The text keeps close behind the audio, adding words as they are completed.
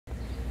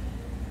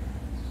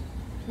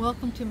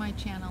Welcome to my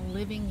channel,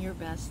 Living Your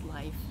Best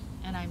Life,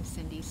 and I'm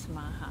Cindy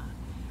Smaha.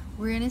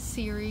 We're in a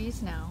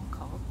series now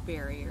called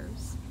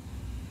Barriers,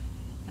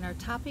 and our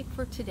topic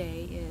for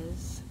today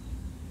is,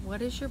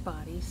 what is your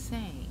body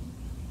saying?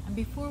 And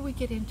before we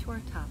get into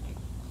our topic,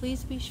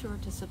 please be sure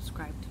to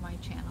subscribe to my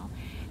channel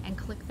and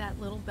click that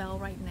little bell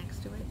right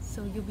next to it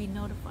so you'll be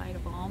notified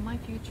of all my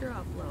future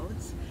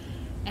uploads.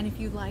 And if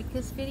you like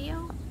this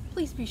video,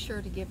 please be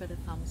sure to give it a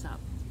thumbs up.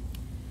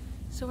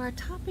 So our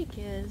topic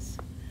is,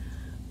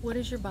 what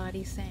is your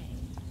body saying?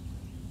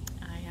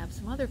 I have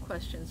some other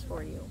questions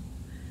for you.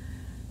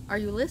 Are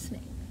you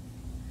listening?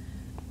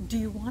 Do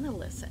you want to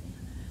listen?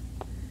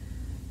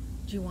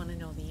 Do you want to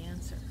know the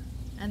answer?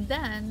 And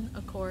then,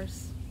 of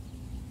course,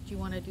 do you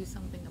want to do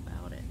something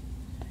about it?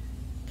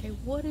 Okay,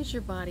 what is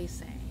your body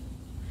saying?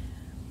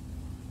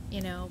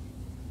 You know,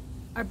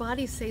 our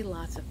bodies say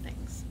lots of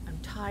things. I'm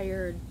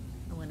tired,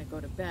 I want to go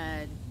to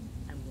bed,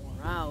 I'm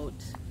wore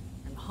out,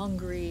 I'm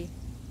hungry,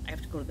 I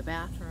have to go to the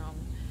bathroom.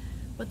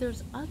 But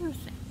there's other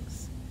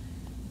things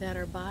that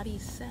our body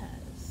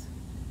says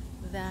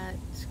that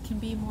can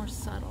be more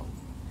subtle.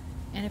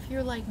 And if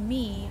you're like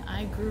me,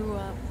 I grew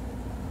up,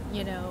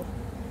 you know,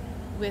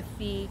 with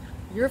the,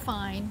 you're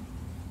fine,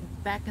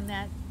 back in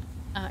that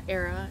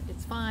era,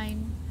 it's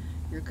fine,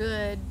 you're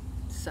good,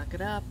 suck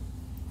it up,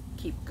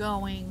 keep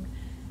going.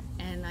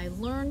 And I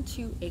learned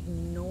to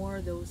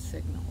ignore those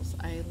signals.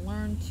 I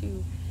learned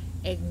to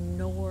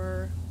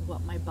ignore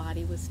what my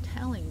body was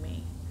telling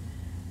me,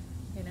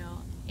 you know.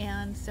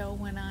 And so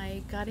when I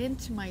got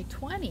into my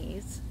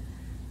 20s,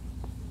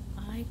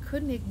 I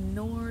couldn't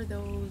ignore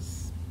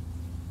those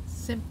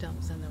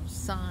symptoms and those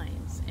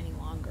signs any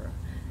longer.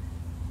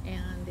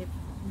 And if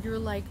you're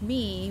like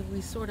me,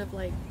 we sort of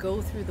like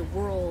go through the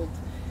world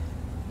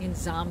in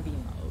zombie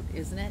mode,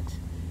 isn't it?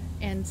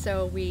 And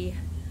so we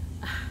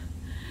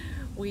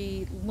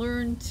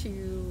learn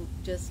to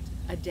just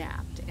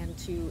adapt and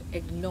to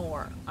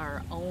ignore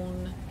our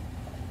own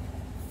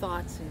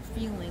thoughts and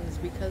feelings,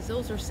 because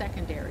those are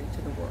secondary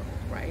to the world,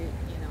 right?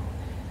 You know,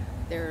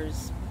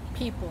 there's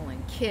people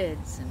and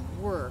kids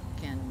and work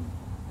and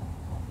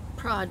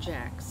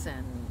projects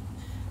and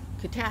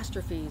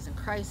catastrophes and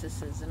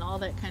crises and all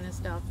that kind of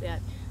stuff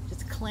that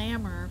just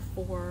clamor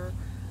for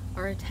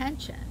our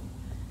attention.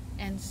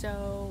 And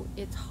so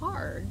it's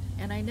hard,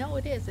 and I know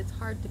it is, it's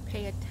hard to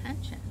pay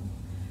attention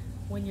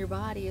when your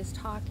body is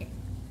talking.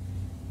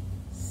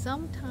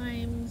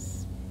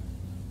 Sometimes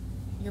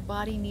your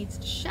body needs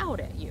to shout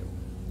at you,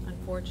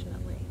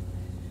 unfortunately.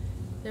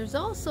 There's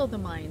also the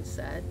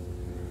mindset,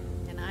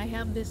 and I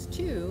have this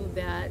too,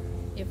 that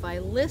if I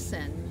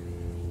listen,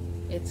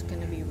 it's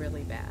going to be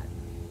really bad.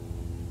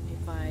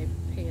 If I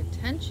pay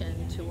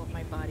attention to what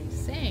my body's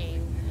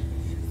saying,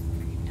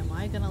 am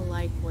I going to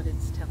like what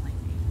it's telling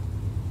me?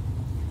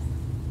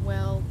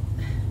 Well,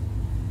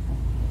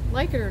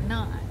 like it or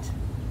not,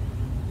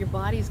 your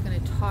body's going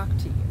to talk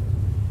to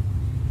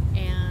you,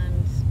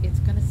 and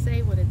it's going to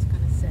say what it's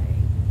going to say,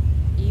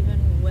 even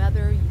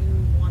whether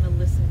you want to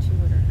listen to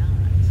it or not.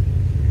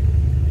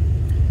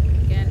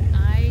 Again,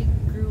 I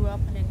grew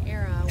up in an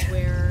era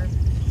where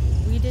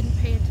we didn't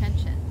pay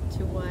attention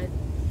to what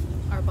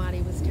our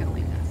body was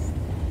telling us.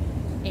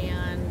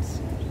 And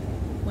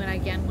when I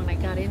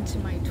got into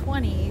my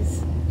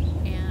 20s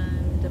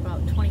and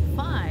about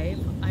 25,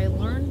 I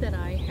learned that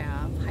I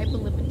have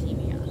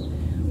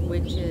hypolipidemia,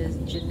 which is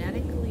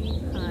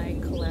genetically high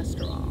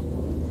cholesterol.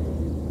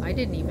 I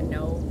didn't even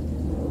know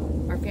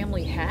our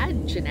family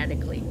had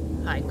genetically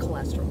high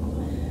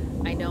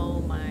cholesterol. I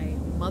know my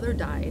mother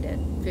died at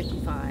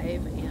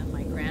 55, and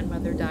my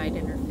grandmother died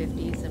in her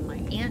 50s, and my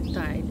aunt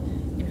died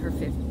in her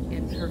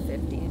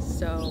 50s.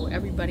 So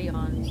everybody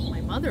on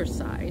my mother's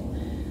side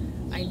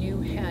I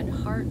knew had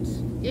heart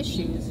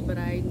issues, but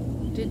I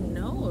didn't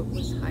know it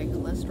was high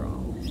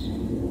cholesterol.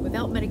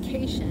 Without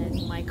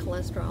medication, my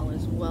cholesterol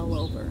is well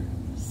over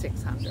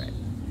 600.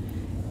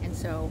 And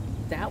so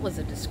that was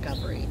a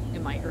discovery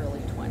in my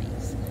early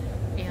 20s.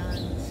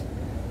 And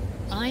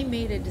I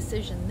made a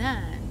decision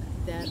then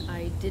that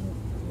I didn't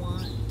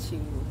want to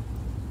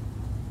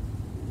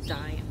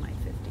die in my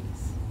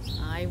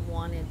 50s. I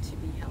wanted to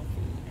be healthy.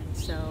 And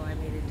so I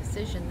made a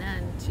decision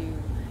then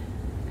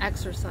to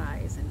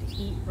exercise and to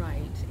eat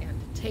right and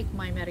to take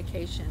my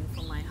medication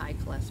for my high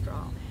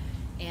cholesterol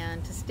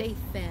and to stay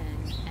thin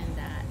and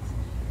that.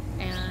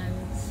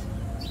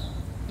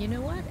 And you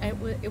know what?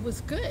 It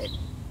was good.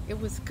 It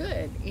was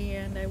good,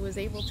 and I was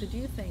able to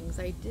do things.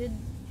 I did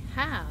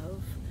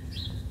have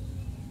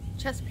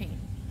chest pain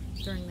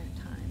during that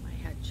time. I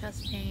had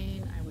chest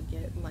pain, I would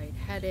get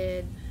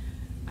lightheaded,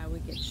 I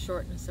would get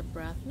shortness of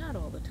breath, not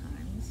all the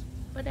times,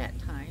 but at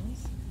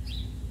times.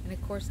 And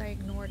of course I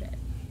ignored it.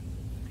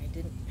 I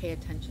didn't pay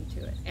attention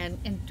to it.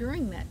 And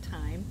during that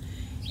time,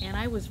 and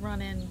I was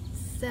running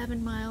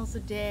 7 miles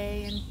a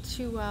day and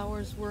 2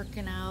 hours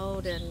working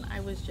out, and I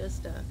was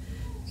just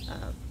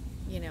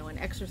an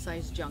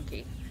exercise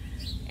junkie.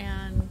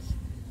 And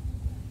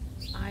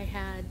I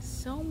had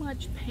so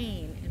much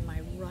pain in my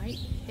right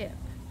hip,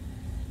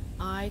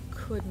 I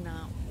could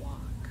not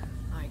walk.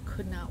 I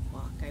could not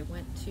walk. I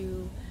went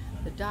to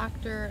the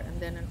doctor and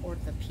then an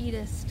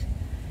orthopedist,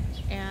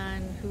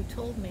 and who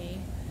told me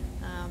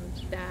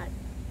that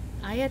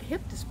I had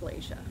hip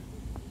dysplasia.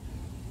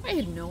 I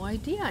had no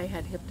idea I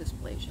had hip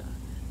dysplasia.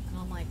 And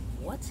I'm like,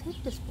 what's hip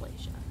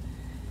dysplasia?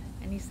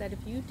 And he said, if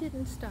you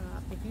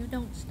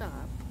don't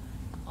stop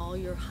all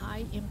your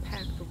high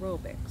impact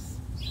aerobics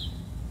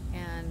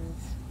and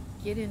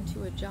get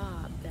into a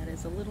job that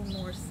is a little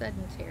more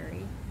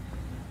sedentary,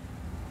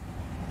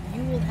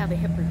 you will have a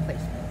hip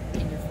replacement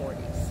in your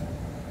 40s.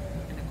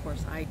 And of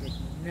course, I did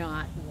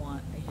not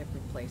want a hip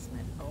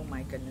replacement. Oh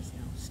my goodness,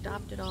 no.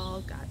 Stopped it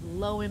all, got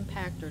low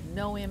impact or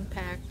no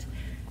impact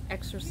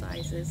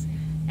exercises,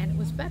 and it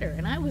was better.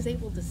 And I was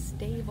able to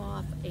stave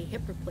off a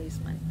hip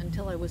replacement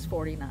until I was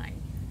 49.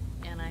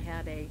 And I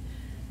had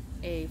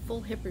a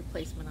full hip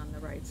replacement on the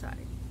right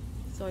side.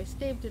 So I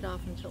staved it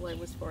off until I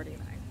was 49.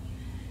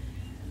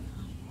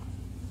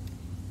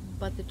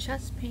 But the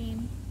chest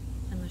pain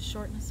and the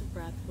shortness of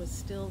breath was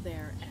still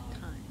there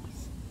at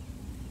times.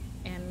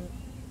 And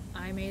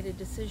I made a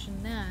decision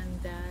then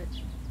that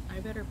I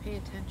better pay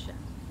attention.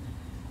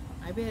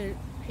 I better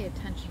pay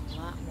attention a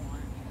lot more.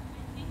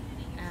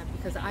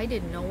 Because I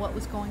didn't know what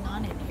was going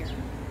on in here.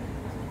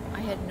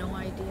 I had no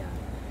idea.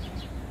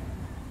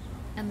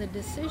 And the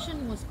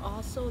decision was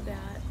also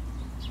that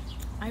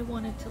I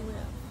wanted to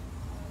live.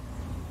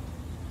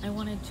 I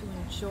wanted to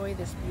enjoy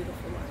this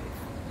beautiful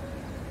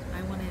life.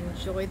 I want to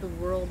enjoy the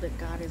world that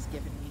God has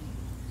given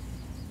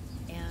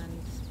me.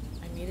 And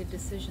I made a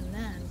decision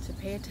then to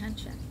pay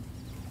attention.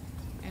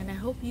 And I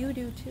hope you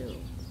do too.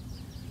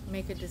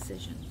 Make a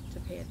decision to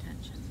pay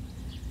attention.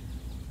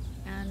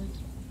 And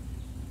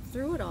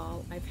through it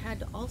all, I've had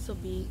to also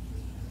be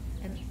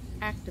an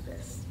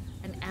activist,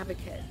 an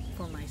advocate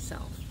for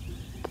myself.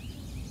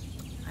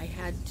 I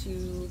had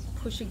to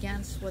push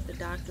against what the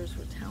doctors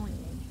were telling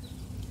me.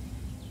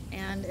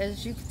 And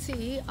as you can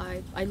see,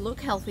 I look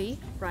healthy,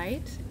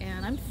 right?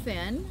 And I'm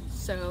thin,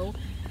 so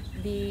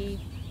the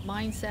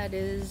mindset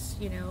is,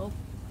 you know,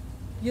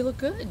 you look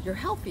good, you're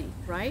healthy,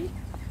 right?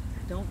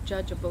 Don't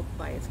judge a book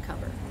by its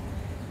cover.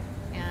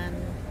 And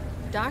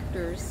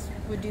doctors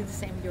would do the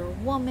same. You're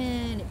a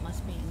woman, it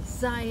must be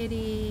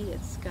anxiety,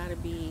 it's got to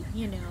be,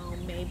 you know,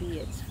 maybe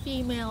it's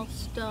female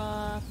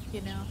stuff,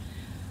 you know.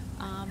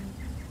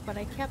 But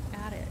I kept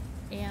at it.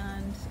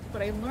 And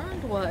what I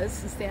learned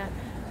is that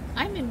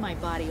I'm in my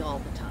body all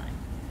the time.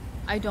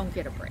 I don't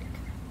get a break,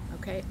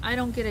 okay? I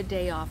don't get a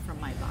day off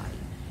from my body.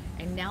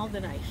 And now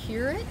that I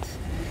hear it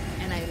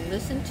and I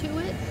listen to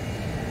it,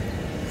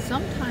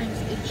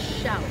 sometimes it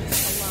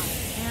shouts a lot.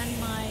 And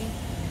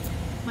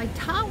my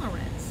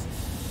tolerance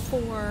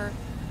for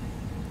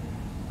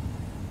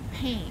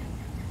pain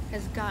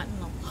has gotten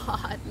a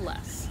lot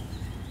less.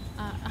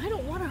 I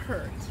don't want to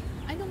hurt.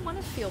 I don't want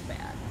to feel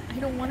bad. I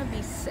don't want to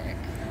be sick.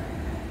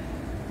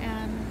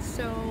 And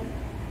so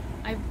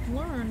I've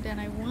learned,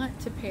 and I want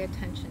to pay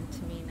attention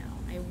to me now.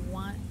 I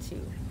want to.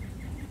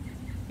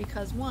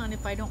 Because one,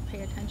 if I don't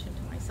pay attention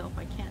to myself,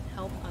 I can't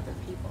help other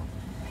people.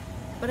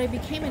 But I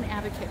became an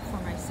advocate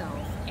for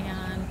myself,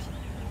 and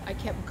I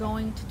kept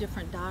going to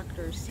different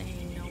doctors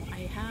saying, no,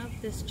 I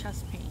have this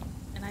chest pain.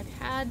 And I've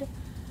had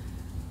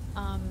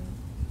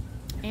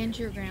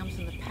angiograms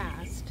in the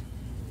past,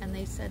 and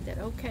they said that,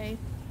 okay,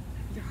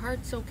 your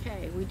heart's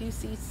okay. We do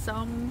see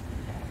some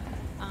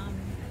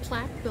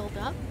plaque build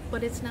up,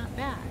 but it's not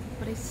bad.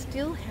 But I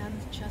still had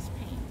the chest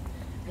pain.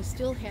 I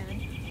still had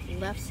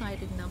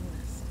left-sided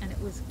numbness, and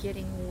it was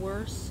getting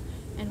worse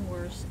and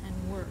worse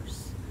and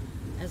worse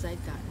as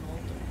I'd gotten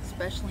older,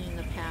 especially in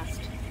the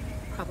past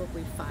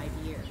probably 5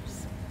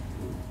 years.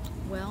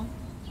 Well,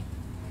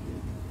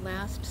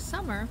 last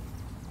summer,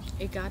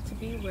 it got to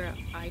be where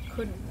I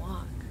couldn't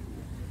walk.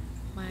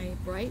 My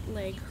right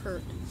leg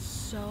hurt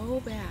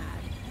so bad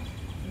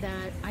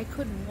that I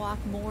couldn't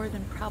walk more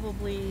than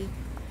probably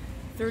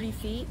 30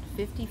 feet,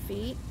 50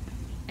 feet,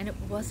 and it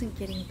wasn't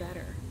getting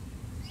better.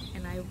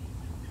 And I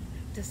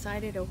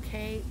decided,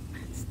 okay,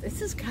 this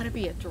has got to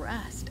be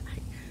addressed.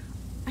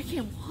 I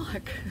can't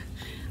walk.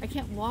 I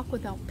can't walk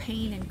without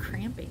pain and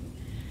cramping.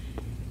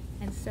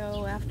 And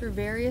so after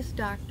various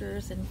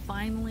doctors, and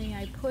finally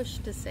I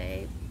pushed to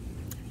say,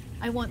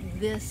 I want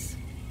this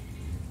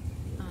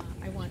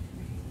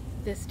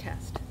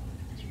test.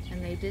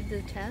 And they did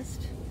the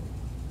test,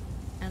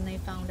 and they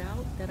found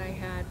out that I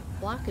had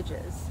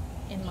blockages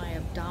in my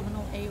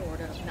abdominal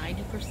aorta of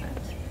 90%,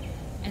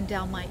 and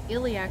down my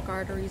iliac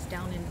arteries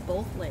down in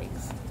both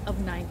legs of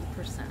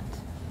 90%.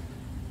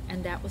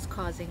 And that was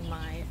causing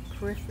my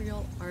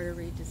peripheral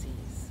artery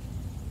disease.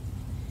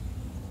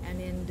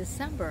 And in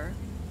December,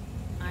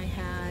 I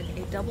had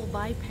a double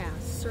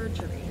bypass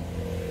surgery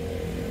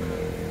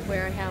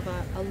where I have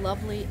a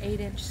lovely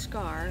 8-inch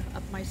scar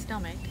up my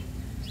stomach,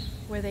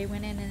 where they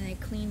went in and they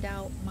cleaned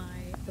out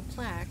the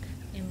plaque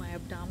in my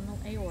abdominal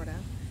aorta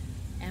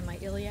and my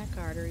iliac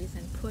arteries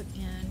and put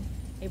in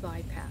a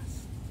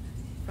bypass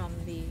from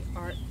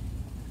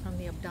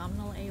the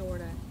abdominal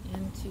aorta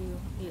into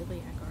the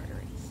iliac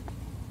arteries.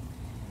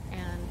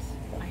 And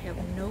I have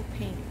no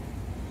pain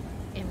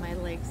in my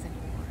legs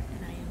anymore,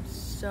 and I am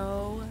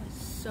so,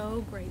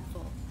 so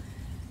grateful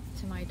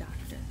to my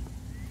doctor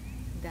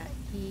that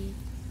he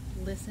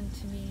listened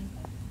to me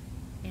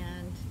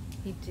and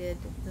he did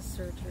the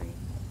surgery.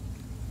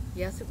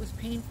 Yes, it was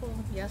painful.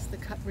 Yes, the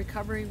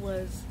recovery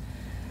was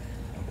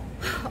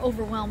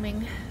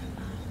overwhelming,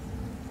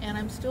 and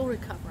I'm still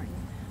recovering,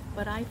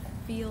 but I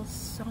feel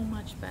so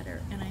much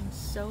better, and I'm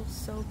so,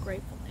 so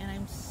grateful, and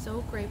I'm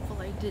so grateful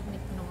I didn't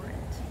ignore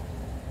it.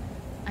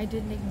 I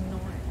didn't ignore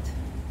it.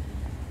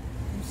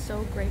 I'm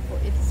so grateful.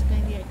 It's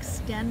going to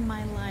extend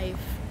my life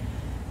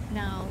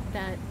now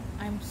that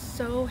I'm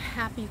so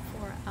happy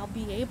for. I'll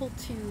be able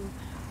to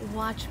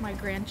watch my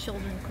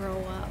grandchildren grow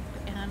up,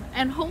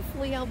 and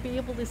hopefully I'll be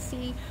able to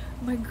see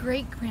my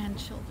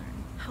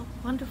great-grandchildren. How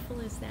wonderful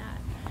is that?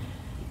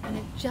 And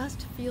it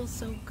just feels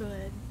so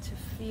good to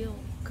feel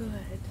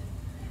good.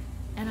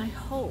 And I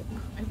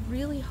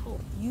really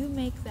hope you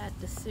make that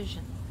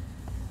decision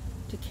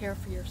to care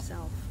for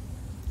yourself.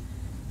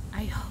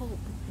 I hope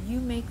you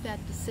make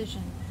that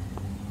decision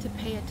to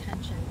pay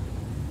attention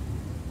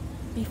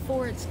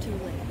before it's too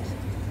late.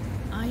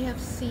 I have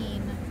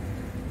seen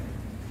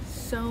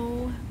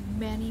so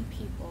many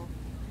people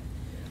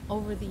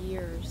over the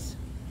years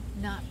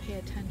not pay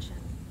attention,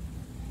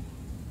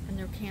 and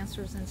their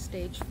cancer's in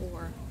stage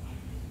 4.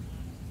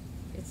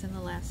 It's in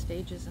the last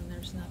stages, and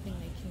there's nothing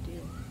they can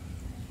do.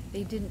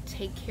 They didn't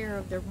take care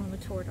of their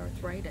rheumatoid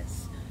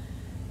arthritis,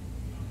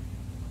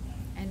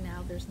 and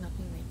now there's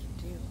nothing they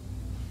can do.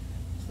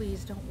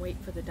 Please don't wait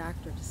for the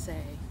doctor to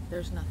say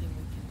there's nothing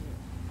we can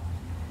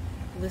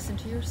do. Listen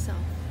to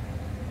yourself.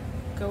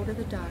 Go to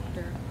the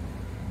doctor.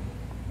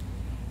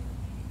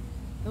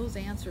 Those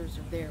answers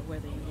are there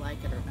whether you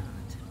like it or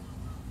not.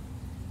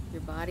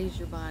 Your body's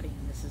your body,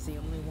 and this is the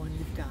only one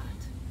you've got.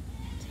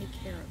 Take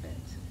care of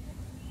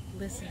it.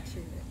 Listen to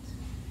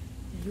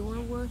it.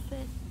 You're worth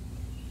it,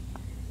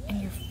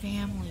 and your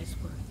family's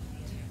worth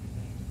it.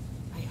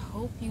 I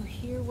hope you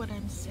hear what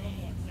I'm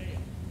saying,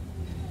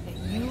 that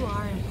you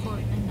are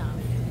important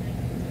enough,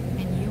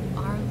 and you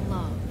are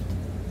loved,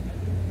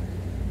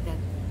 that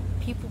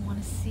people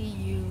want to see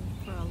you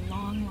for a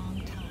long,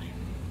 long time.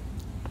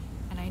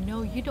 And I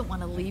know you don't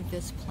want to leave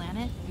this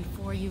planet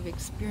before you've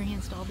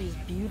experienced all these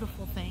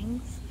beautiful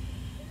things.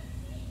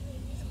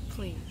 So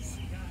please,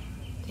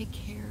 take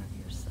care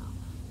of yourself.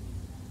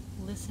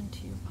 Listen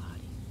to your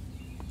body.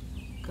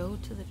 Go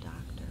to the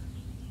doctor.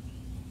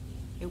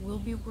 It will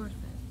be worth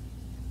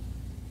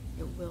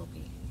it. It will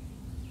be.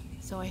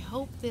 So I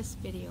hope this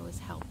video has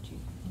helped you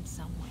in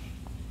some way,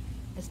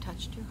 has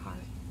touched your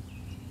heart,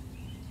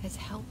 has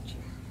helped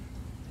you,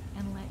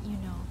 and let you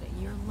know that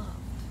you're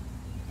loved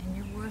and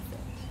you're worth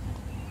it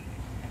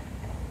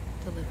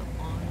to live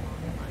a long,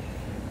 long life.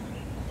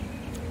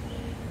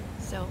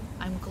 So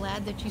I'm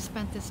glad that you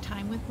spent this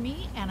time with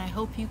me, and I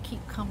hope you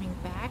keep coming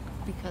back,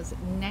 because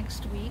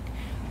next week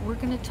we're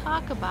going to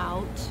talk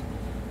about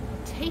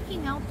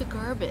taking out the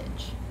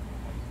garbage.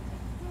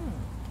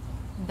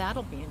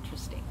 That'll be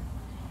interesting.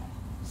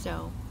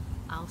 So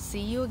I'll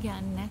see you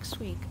again next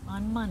week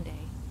on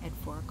Monday at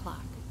 4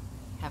 o'clock.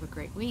 Have a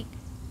great week.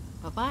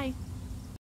 Bye-bye.